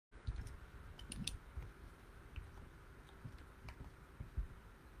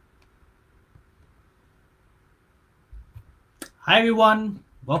Hi everyone,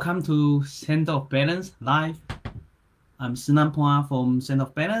 welcome to Center of Balance Live. I'm Phua from Center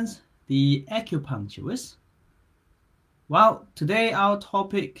of Balance, the acupuncturist. Well, today our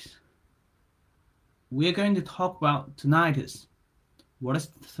topic, we're going to talk about tinnitus. What is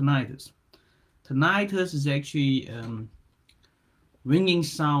tinnitus? Tinnitus is actually ringing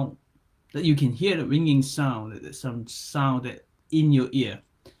sound that you can hear, the ringing sound, some sound that in your ear,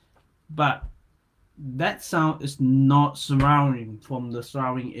 but that sound is not surrounding from the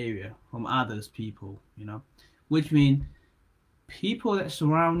surrounding area from others people, which means people that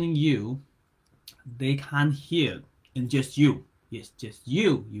surrounding you, they can't hear, and just you, yes, just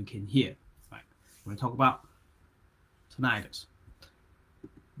you can hear. Right, we're going to talk about tinnitus,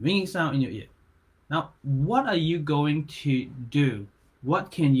 ringing sound in your ear. Now, what are you going to do?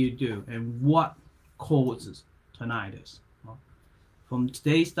 What can you do, and what causes tinnitus? Well, from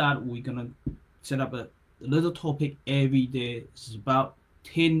today's start, we're gonna set up a little topic every day. It's about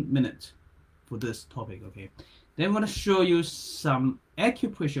 10 minutes for this topic, okay? Then I'm going to show you some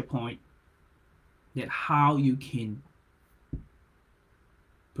acupressure point that how you can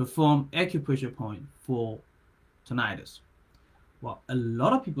perform acupressure point for tinnitus. Well, a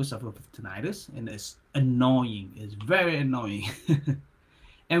lot of people suffer with tinnitus, and it's annoying. It's very annoying.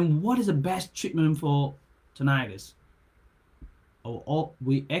 And what is the best treatment for tinnitus?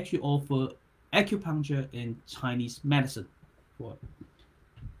 We actually offer acupuncture and Chinese medicine for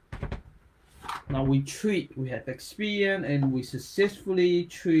it. Now we have experience and we successfully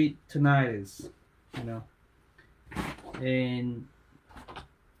treat tinnitus, and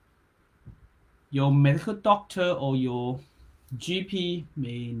your medical doctor or your GP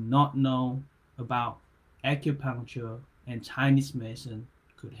may not know about acupuncture and Chinese medicine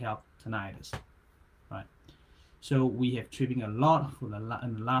could help tinnitus, right? So we have treating a lot in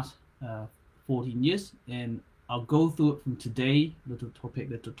the last 14 years, and I'll go through it from today, little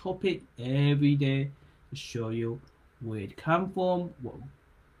topic every day to show you where it comes from,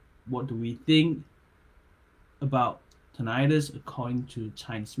 what do we think about tinnitus according to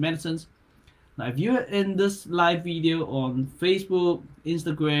Chinese medicines. Now, if you're in this live video on Facebook,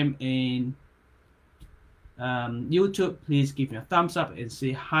 Instagram, and YouTube, please give me a thumbs up and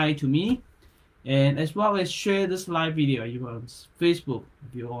say hi to me, and as well as share this live video. If you're on Facebook,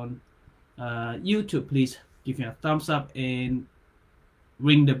 if you're on YouTube, please give me a thumbs up and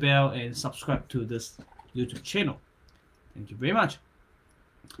ring the bell and subscribe to this YouTube channel. Thank you very much.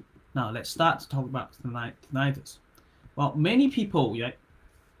 Now let's start to talk about tinnitus. Well, many people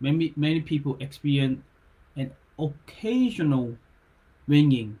experience an occasional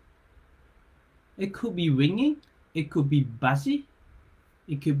ringing. It could be ringing, it could be buzzy,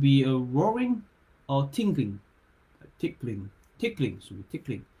 it could be a roaring or tickling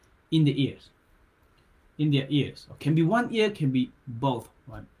in the ears, in their ears. Or can be one ear, can be both,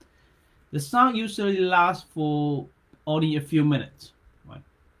 right? The sound usually lasts for only a few minutes, right?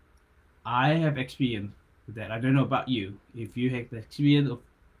 I have experience with that. I don't know about you. If you have the experience of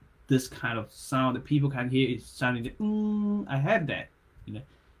this kind of sound that people can hear, it's sounding like, I had that,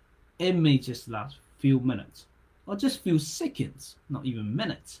 it may just last few minutes or just few seconds, not even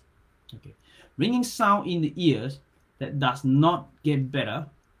minutes. Okay, ringing sound in the ears that does not get better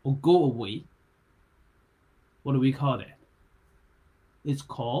or go away, what do we call that? It's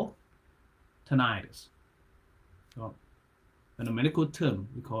called tinnitus. Well, in a medical term,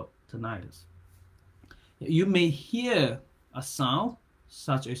 we call it tinnitus. You may hear a sound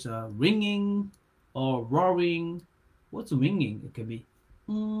such as a ringing or roaring. What's ringing? It can be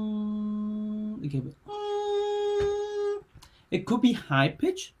it could be high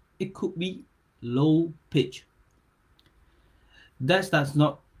pitch, it could be low pitch. This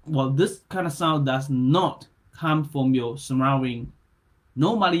kind of sound does not come from your surrounding.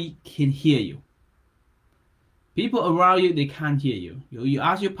 Nobody can hear you. People around you, they can't hear you. You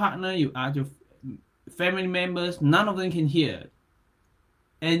ask your partner, you ask your family members, none of them can hear.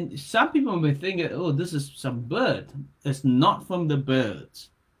 And some people may think that, oh, this is some bird. It's not from the birds.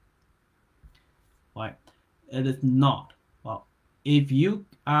 Right? It is not. Well, if you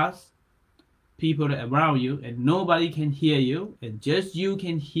ask people that around you and nobody can hear you and just you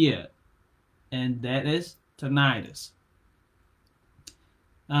can hear, and that is tinnitus.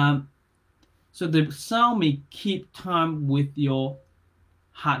 So the sound may keep time with your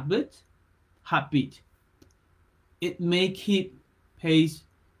heartbeat. It may keep pace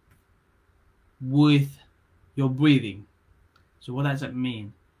with your breathing. So what does that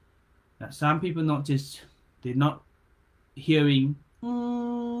mean? That some people they're not hearing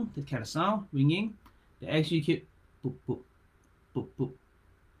that kind of sound, ringing. They actually keep boop, boop, boop, boop,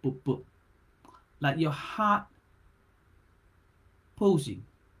 boop, boop. Like your heart supposing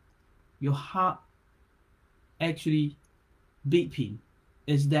your heart actually beeping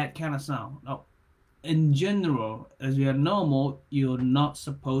is that kind of sound. Now, in general, as you are normal, you're not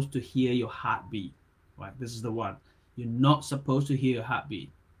supposed to hear your heartbeat, right? This is the one. You're not supposed to hear your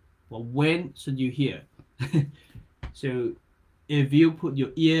heartbeat. But when should you hear? So if you put your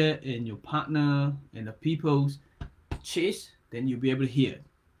ear in your partner and the people's chest, then you'll be able to hear it,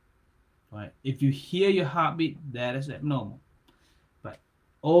 right? If you hear your heartbeat, that is abnormal. But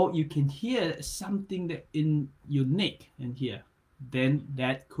or you can hear something that in your neck in here, then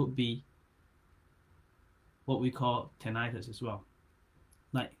that could be what we call tinnitus as well,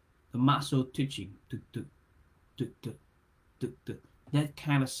 like the muscle twitching, that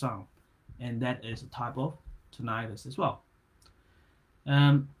kind of sound, and that is a type of tinnitus as well.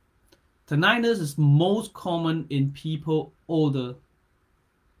 Tinnitus is most common in people older,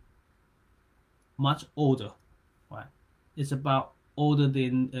 much older, right? It's about older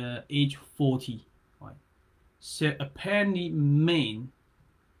than age 40, right? So apparently men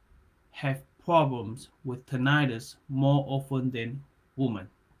have problems with tinnitus more often than women.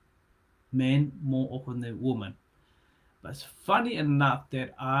 Men more often than women. But it's funny enough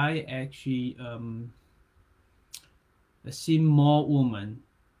that I actually see more women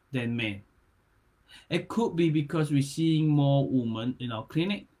than men. It could be because we're seeing more women in our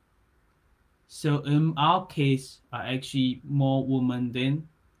clinic. So in our case, are actually more women than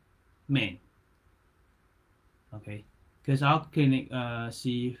men. Okay, because our clinic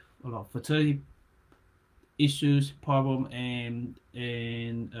see a lot of fertility issues, problem, and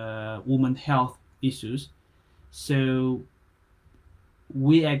women health issues. So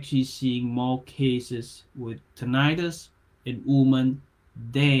we actually seeing more cases with tinnitus in women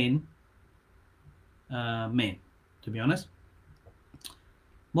than men, to be honest.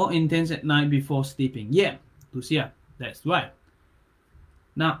 More intense at night before sleeping. Yeah, Lucia, that's right.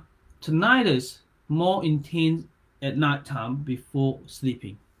 Now, tinnitus more intense at night time before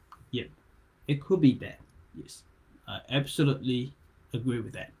sleeping. Yeah, it could be that. Yes, I absolutely agree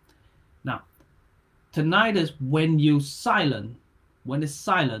with that. Now, tinnitus, when it's silent,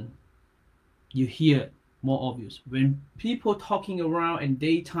 you hear it more obvious. When people talking around in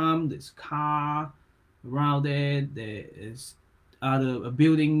daytime, there's car around there is other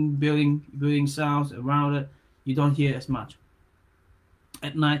building sounds around it, you don't hear as much.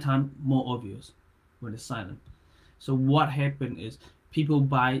 At nighttime, more obvious when it's silent. So what happened is people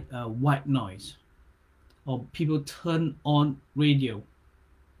buy white noise, or people turn on radio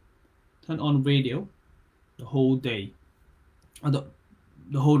the whole day, or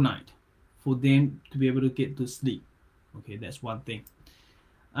the whole night, for them to be able to get to sleep. Okay, that's one thing.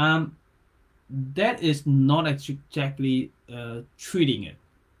 That is not exactly treating it.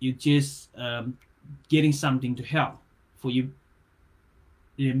 You're just getting something to help for you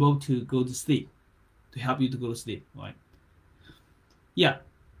able to go to sleep, to help you to go to sleep, right? Yeah,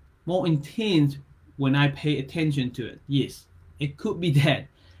 more intense when I pay attention to it. Yes, it could be that.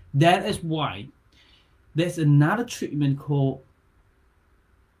 That is why there's another treatment called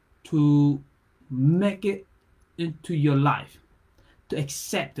to make it into your life, to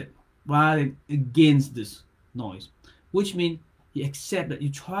accept it rather than against this noise, which means you accept that, you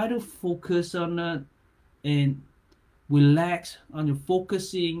try to focus on it and relax on your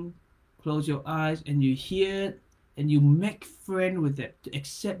focusing, close your eyes and you hear it and you make friend with it, to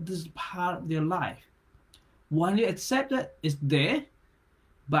accept this part of their life. When you accept it, it's there,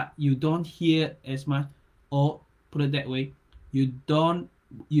 but you don't hear as much, or put it that way, you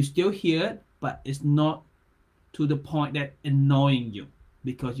still hear it, but it's not to the point that annoying you,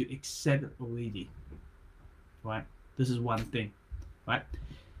 because you accept it already, right? This is one thing, right?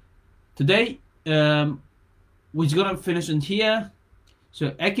 Today we're gonna finish in here.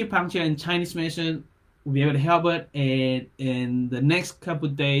 So acupuncture and Chinese medicine will be able to help it, and in the next couple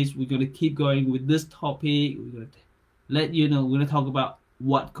of days we're gonna keep going with this topic. We're gonna let you know, we're gonna talk about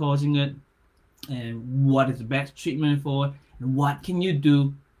what causing it and what is the best treatment for it, and what can you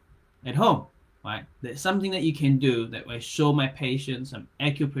do at home, right? There's something that you can do that I show my patients some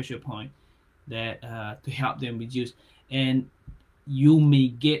acupressure point that to help them reduce, and you may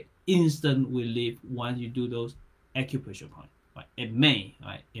get instant relief once you do those acupressure point, right? It may,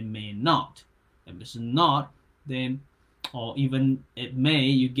 right? It may not. If it's not, then, or even it may,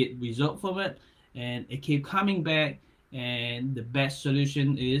 you get result from it and it keep coming back, and the best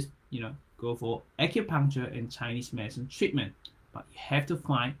solution is, you know, go for acupuncture and Chinese medicine treatment. But you have to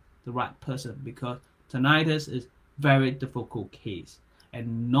find the right person, because tinnitus is very difficult case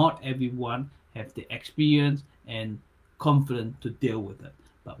and not everyone have the experience and confidence to deal with it.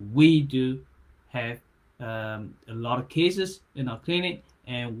 But we do have a lot of cases in our clinic,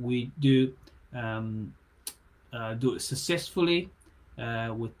 and we do do it successfully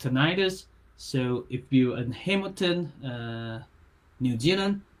with tinnitus. So if you're in Hamilton, New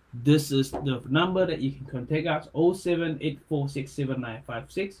Zealand, this is the number that you can contact us: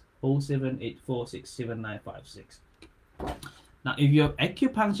 078467956, 078467956. Now, if you're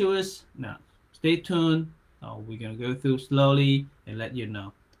acupuncturist, now stay tuned. We're gonna go through slowly and let you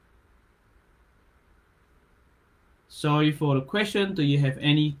know. Sorry for the question. Do you have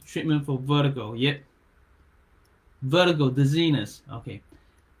any treatment for vertigo? Yep. Vertigo, dizziness. Okay.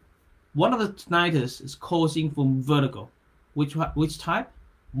 One of the tinnitus is causing from vertigo. Which type?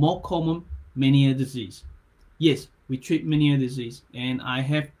 More common, mania disease. Yes, we treat mania disease, and I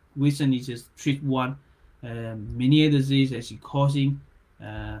have recently just treated one mania disease actually causing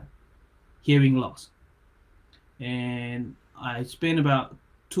hearing loss, and I spent about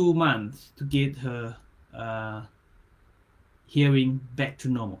 2 months to get her hearing back to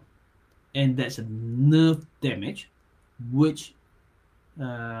normal, and that's a nerve damage, which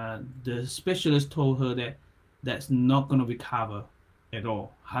the specialist told her that that's not going to recover at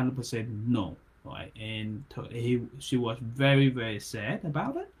all, 100% no, right? And she was very, very sad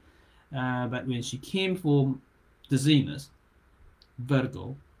about it. But when she came for dizziness,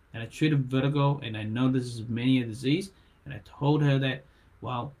 vertigo, and I treated vertigo, and I know this is mania disease, and I told her that,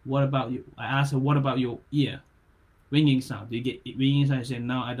 well, what about you? I asked her, what about your ear? Ringing sound. Do you get ringing sound? She said,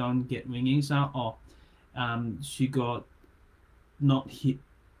 no, I don't get ringing sound. Or she got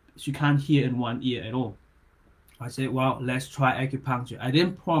she can't hear in one ear at all. I said, well, let's try acupuncture. I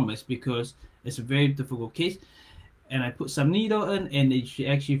didn't promise because it's a very difficult case. And I put some needle in, and she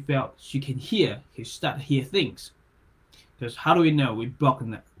actually felt she can hear. She started to hear things. Because how do we know? We block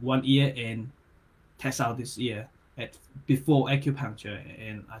in one ear and test out this ear before acupuncture.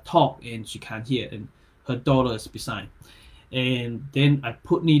 And I talk, and she can't hear. And her daughter is beside. And then I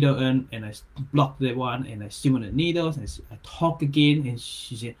put needle in, and I block that one, and I stimulate needles, and I talk again, and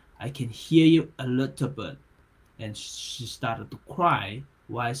she said, I can hear you a little bit. And she started to cry.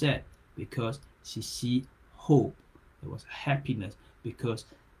 Why is that? Because she see hope. It was happiness because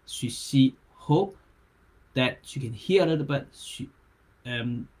she see hope that she can hear a little bit.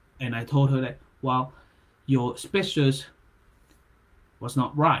 And I told her that, well, your specialist was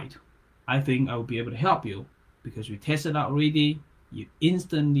not right. I think I will be able to help you because we tested out already. You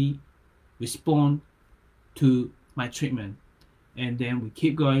instantly respond to my treatment, and then we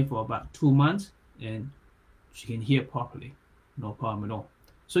keep going for about 2 months, and she can hear properly, no problem at all.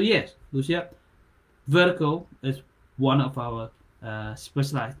 So yes, Lucia, vertigo is one of our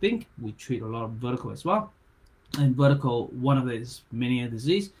specialized things. We treat a lot of vertigo as well, and vertigo, one of it is mania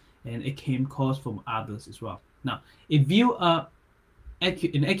disease, and it can cause from others as well. Now, if you are an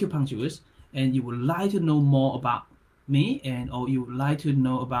acupuncturist and you would like to know more about me, or you would like to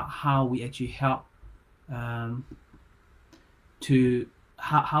know about how we actually help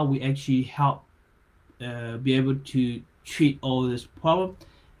be able to treat all this problem,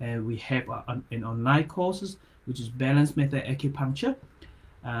 we have an online courses, which is Balance Method Acupuncture,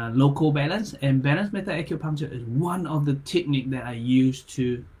 local balance. And balance method acupuncture is one of the techniques that I use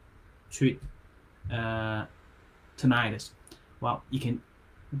to treat tinnitus. Well, you can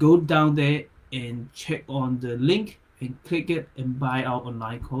go down there and check on the link and click it and buy our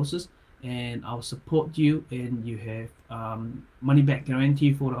online courses, and I'll support you, and you have money back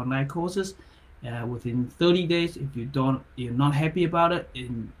guarantee for the online courses. Within 30 days, if you're not happy about it,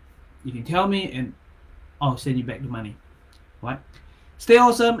 and you can tell me, and I'll send you back the money. Right? Stay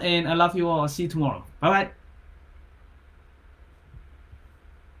awesome, and I love you all. I'll see you tomorrow. Bye bye.